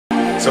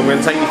So I'm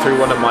going to take you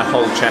through one of my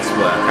whole chest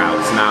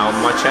workouts. Now,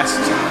 my chest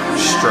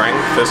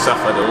strength has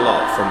suffered a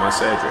lot from my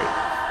surgery,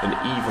 and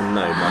even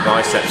though my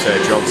bicep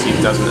surgery obviously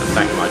doesn't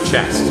affect my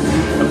chest,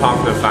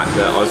 apart from the fact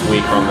that I was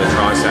weaker on the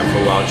tricep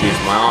for a while due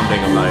to my arm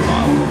being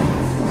immobile,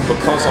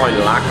 because I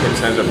lack in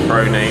terms of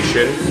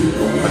pronation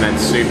and then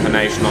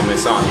supination on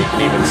this arm, you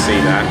can even see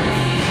that,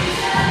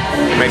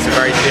 it makes it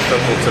very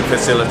difficult to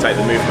facilitate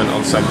the movement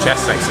on some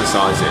chest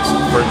exercises.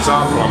 For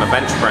example, on a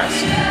bench press,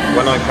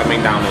 when I'm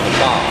coming down on a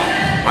bar,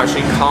 I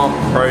actually can't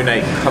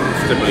pronate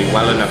comfortably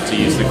well enough to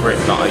use the grip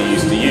that I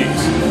used to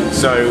use.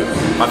 So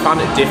I found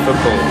it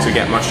difficult to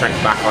get my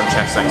strength back on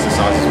chest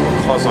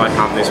exercises because I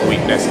have this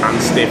weakness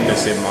and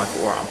stiffness in my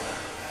forearm.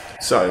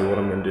 So what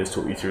I'm going to do is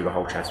talk you through the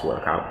whole chest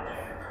workout,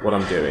 what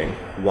I'm doing,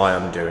 why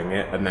I'm doing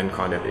it, and then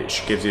kind of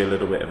it gives you a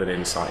little bit of an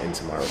insight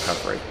into my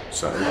recovery.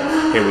 So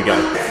here we go.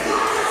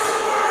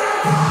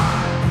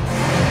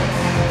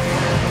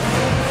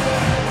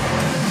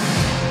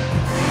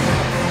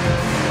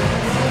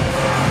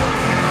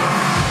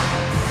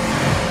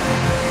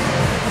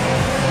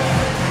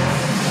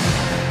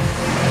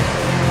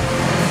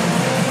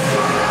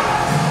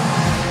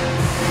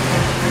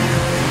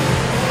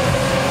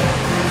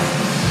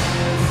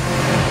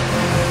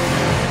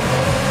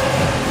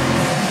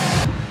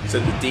 So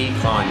the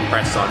decline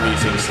press I'm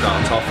using to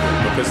start off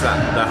with, because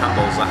the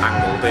handles are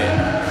angled in,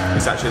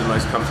 it's actually the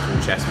most comfortable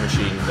chest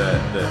machine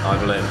that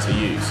I've learned to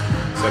use.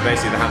 So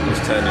basically the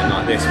handles turn in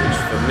like this, which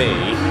for me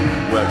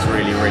works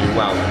really, really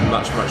well and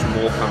much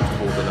more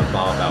comfortable than a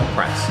barbell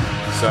press.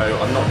 So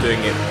I'm not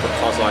doing it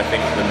because I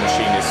think the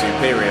machine is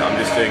superior, I'm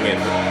just doing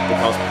it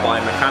because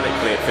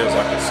biomechanically it feels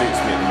like it suits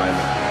me at the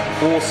moment.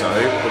 Also,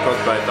 because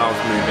both arms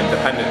move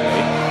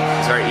independently,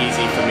 it's very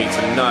easy for me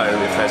to know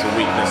if there's a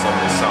weakness on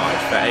this side.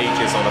 For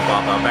ages on a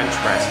barbell bench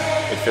press,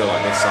 it'd feel like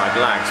this side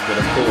lags, but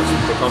of course,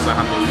 because the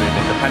handles move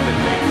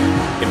independently,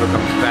 it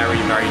becomes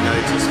very, very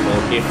noticeable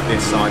if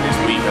this side is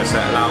weaker, so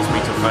it allows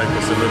me to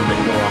focus a little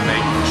bit more on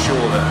making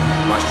sure that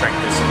my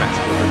strength is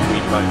symmetrical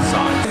between both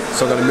sides.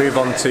 So I'm going to move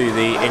on to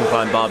the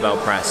incline barbell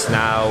press.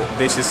 Now,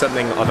 this is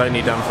something I've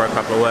only done for a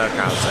couple of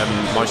workouts, and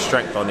my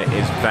strength on it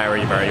is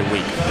very, very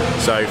weak.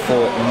 So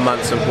for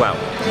months, well,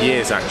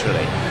 years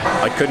actually,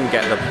 I couldn't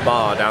get the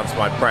bar down to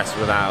my press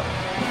without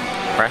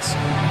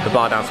the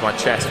bar down to my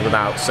chest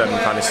without some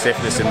kind of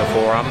stiffness in the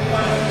forearm.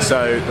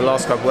 So the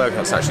last couple of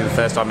workouts, actually the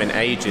first time in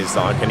ages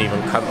that I can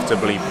even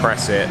comfortably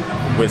press it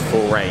with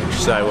full range.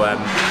 So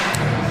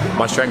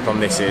my strength on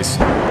this is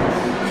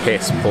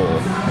piss poor.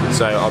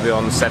 So I'll be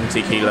on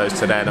 70 kilos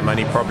today, and I'm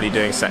only probably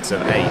doing sets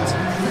of 8,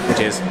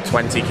 which is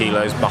 20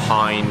 kilos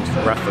behind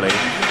roughly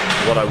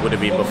what I would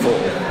have been before.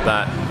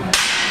 But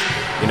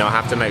you know, I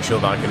have to make sure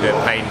that I can do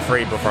it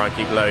pain-free before I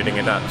keep loading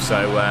it up.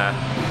 So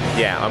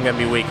yeah, I'm going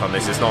to be weak on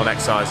this. It's not an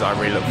exercise that I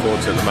really look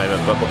forward to at the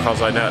moment, but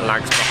because I know it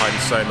lags behind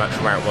so much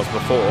from where it was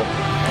before,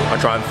 I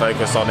try and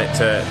focus on it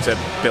to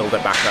build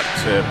it back up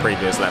to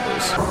previous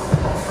levels.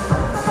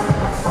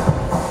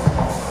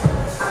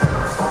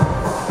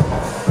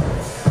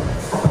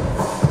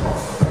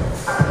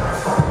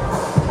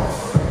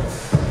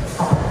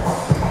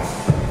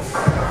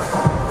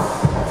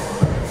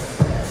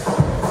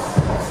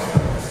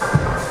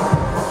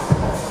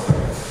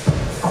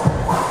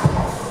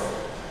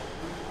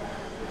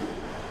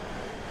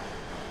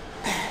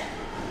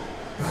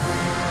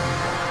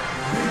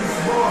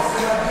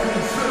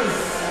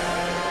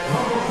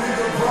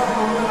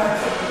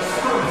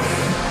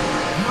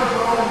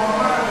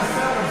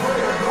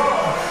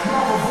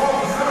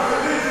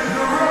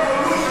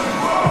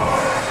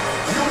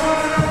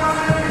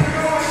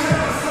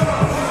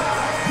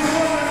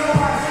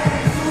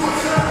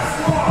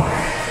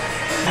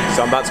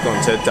 So I'm about to go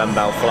into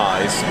dumbbell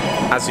flies.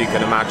 As you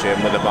can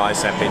imagine, with a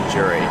bicep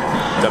injury,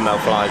 dumbbell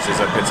flies is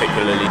a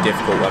particularly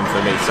difficult one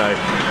for me. So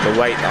the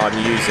weight that I'm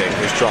using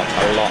has dropped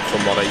a lot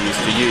from what I used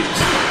to use.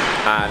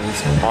 And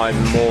I'm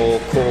more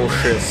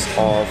cautious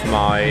of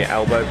my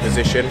elbow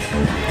position.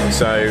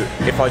 So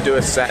if I do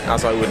a set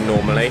as I would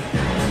normally,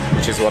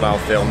 which is what I'll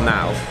film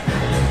now,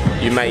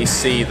 you may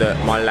see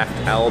that my left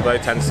elbow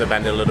tends to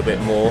bend a little bit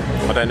more.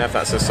 I don't know if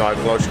that's a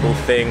psychological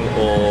thing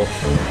or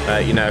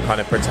you know, kind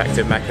of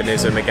protective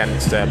mechanism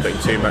against putting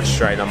too much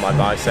strain on my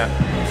bicep.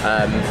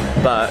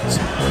 But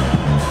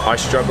I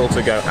struggle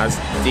to go as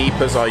deep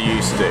as I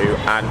used to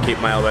and keep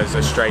my elbows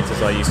as straight as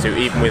I used to,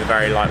 even with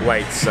very light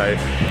weights. So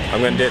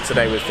I'm going to do it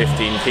today with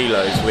 15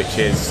 kilos, which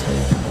is,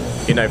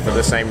 you know, for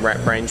the same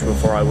rep range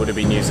before I would have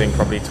been using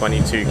probably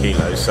 22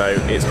 kilos. So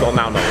it's gone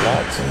down a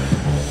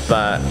lot,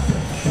 but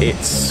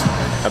it's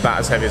about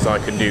as heavy as I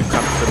can do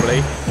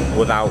comfortably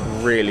without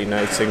really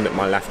noticing that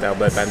my left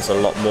elbow bends a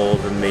lot more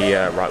than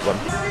the right one.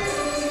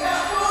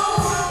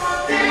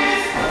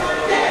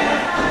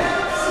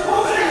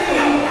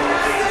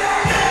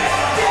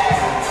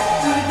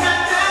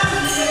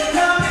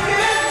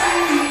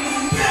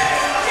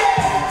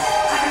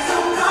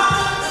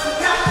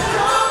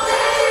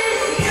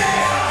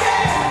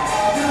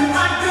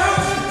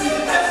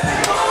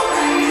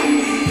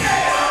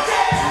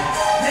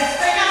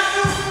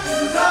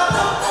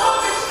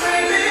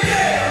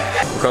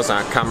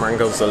 because our camera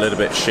angle's a little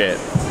bit shit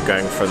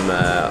going from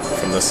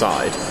the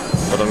side,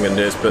 what I'm going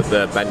to do is put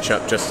the bench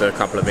up just a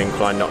couple of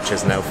incline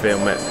notches and they'll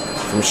film it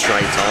from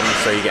straight on,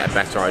 so you get a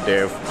better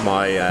idea of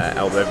my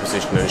elbow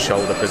position and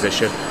shoulder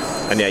position.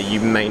 And yeah, you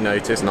may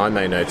notice, and I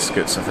may notice,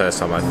 because it's the first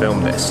time I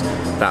filmed this,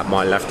 that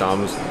my left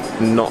arm's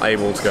not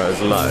able to go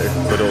as low,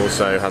 but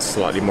also has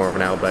slightly more of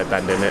an elbow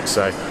bend in it.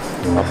 So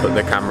I'll put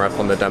the camera up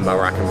on the dumbbell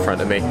rack in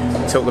front of me,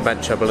 tilt the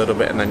bench up a little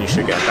bit, and then you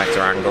should get a better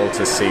angle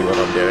to see what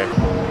I'm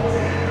doing.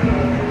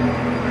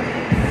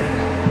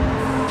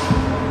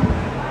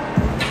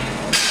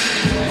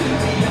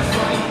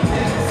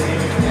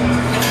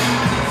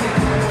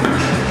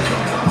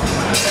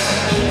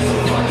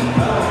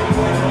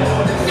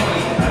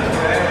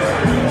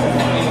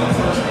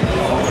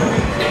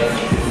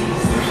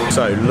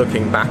 So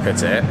looking back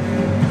at it,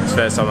 it's the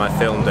first time I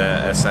filmed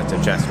a set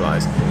of chest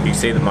flies. You can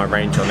see that my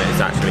range on it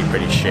is actually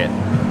pretty shit.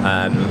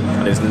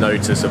 And it's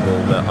noticeable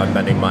that I'm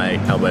bending my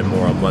elbow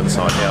more on one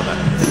side than the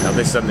other. Now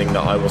this is something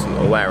that I wasn't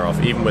aware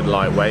of. Even with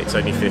light weights,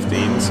 only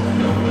 15s,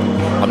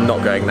 I'm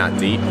not going that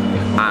deep,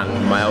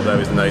 and my elbow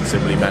is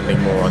noticeably bending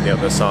more on the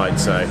other side,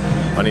 so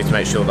I need to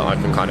make sure that I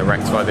can kind of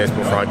rectify this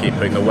before I keep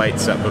putting the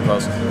weights up,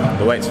 because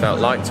the weights felt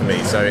light to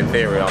me, so in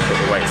theory I'll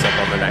put the weights up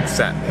on the next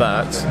set,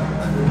 but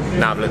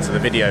now I've looked at the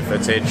video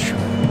footage,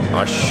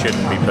 I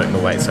shouldn't be putting the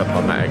weights up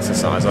on that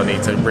exercise. I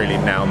need to really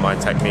nail my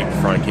technique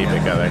before I keep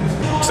it going.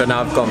 So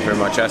now I've gone through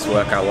my chest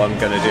workout, what I'm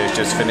going to do is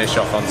just finish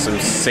off on some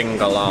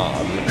single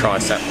arm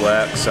tricep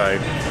work. So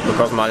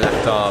because my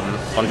left arm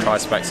on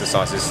tricep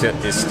exercise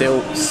is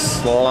still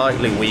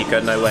slightly weaker,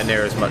 nowhere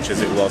near as much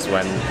as it was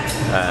when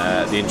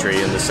the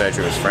injury and the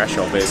surgery was fresh,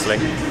 obviously.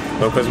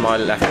 But because my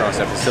left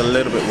tricep is still a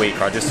little bit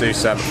weaker, I just do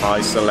some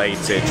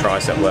isolated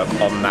tricep work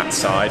on that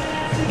side,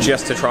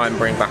 just to try and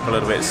bring back a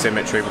little bit of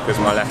symmetry, because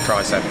my left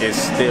tricep is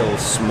still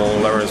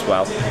smaller as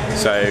well.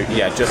 So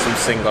yeah, just some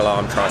single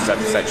arm tricep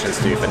sections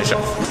to finish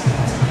off.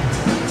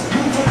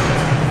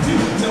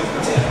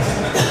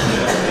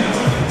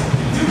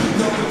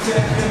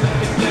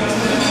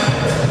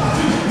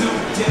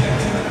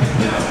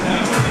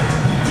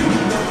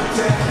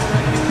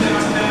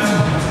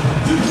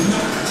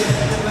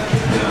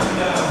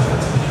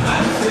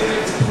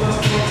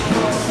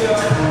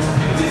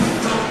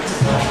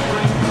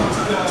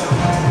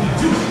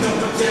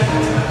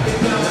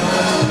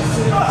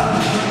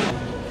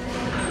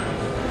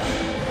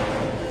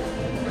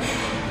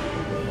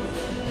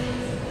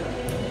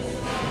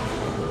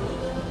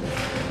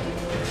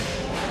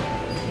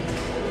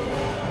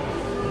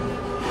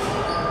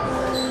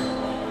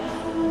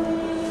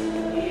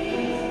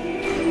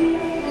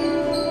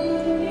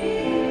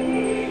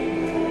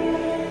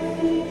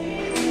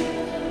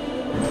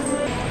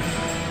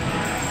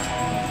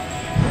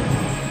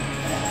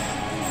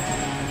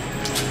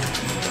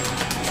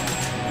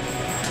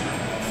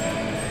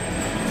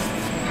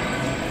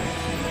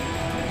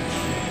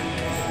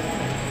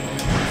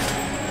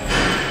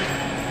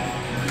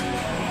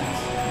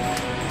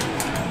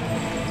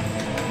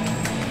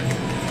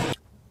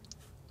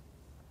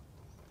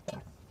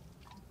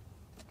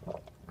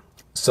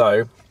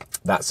 So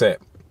that's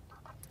it.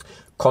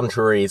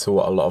 Contrary to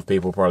what a lot of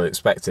people probably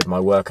expected, my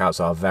workouts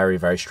are very,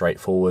 very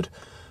straightforward,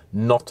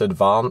 not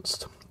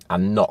advanced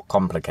and not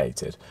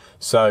complicated.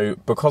 So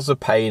because of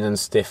pain and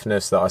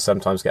stiffness that I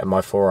sometimes get in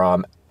my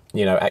forearm,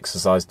 you know,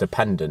 exercise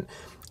dependent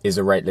is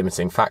a rate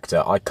limiting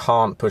factor. I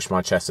can't push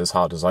my chest as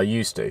hard as I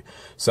used to.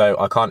 So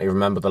I can't even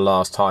remember the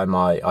last time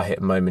I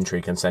hit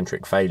momentary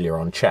concentric failure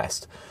on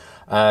chest.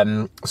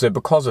 So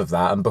because of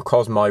that, and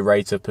because my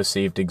rate of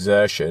perceived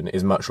exertion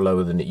is much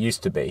lower than it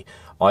used to be,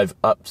 I've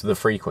upped the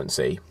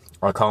frequency.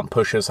 I can't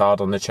push as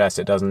hard on the chest,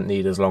 it doesn't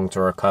need as long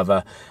to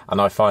recover, and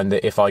I find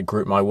that if I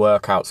group my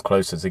workouts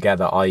closer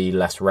together, i.e.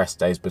 less rest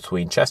days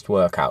between chest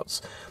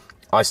workouts,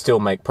 I still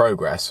make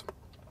progress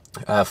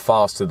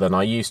faster than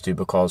I used to,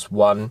 because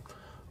one,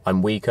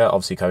 I'm weaker,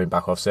 obviously coming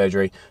back off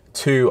surgery.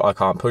 Two, I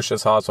can't push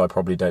as hard, so I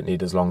probably don't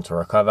need as long to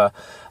recover.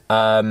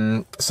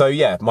 So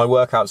yeah, my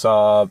workouts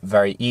are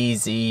very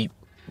easy,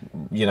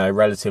 you know,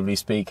 relatively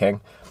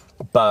speaking,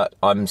 but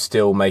I'm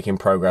still making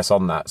progress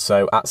on that.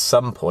 So at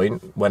some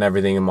point, when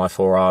everything in my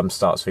forearm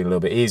starts feeling a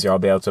little bit easier, I'll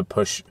be able to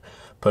push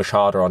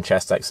harder on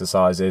chest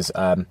exercises,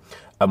 and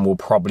we'll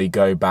probably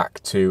go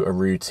back to a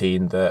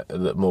routine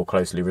that more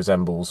closely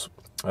resembles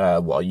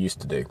what I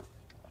used to do.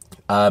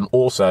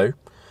 Also,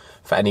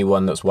 for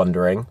anyone that's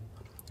wondering,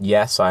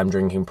 yes, I am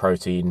drinking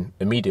protein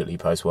immediately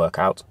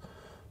post-workout.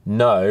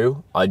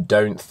 No, I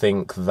don't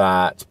think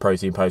that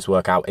protein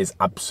post-workout is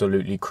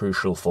absolutely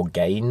crucial for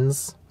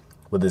gains,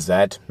 with a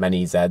Z,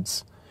 many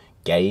Zs.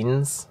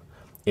 Gains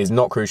is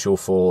not crucial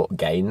for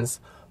gains,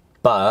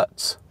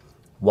 but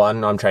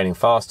one, I'm training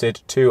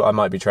fasted. Two, I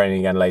might be training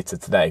again later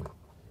today.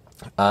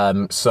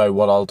 So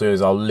what I'll do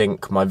is I'll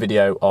link my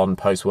video on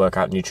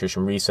post-workout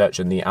nutrition research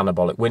and the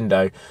anabolic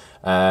window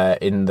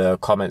in the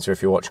comments, or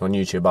if you're watching on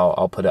YouTube,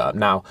 I'll put it up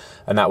now.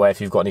 And that way,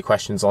 if you've got any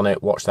questions on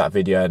it, watch that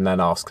video and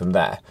then ask them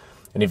there.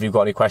 And if you've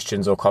got any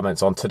questions or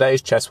comments on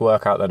today's chest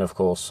workout, then of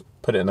course,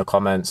 put it in the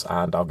comments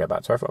and I'll get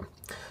back to everyone.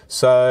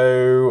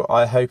 So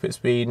I hope it's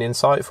been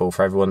insightful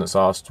for everyone that's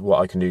asked what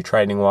I can do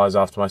training wise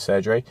after my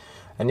surgery.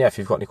 And yeah, if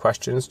you've got any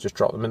questions, just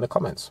drop them in the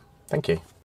comments. Thank you.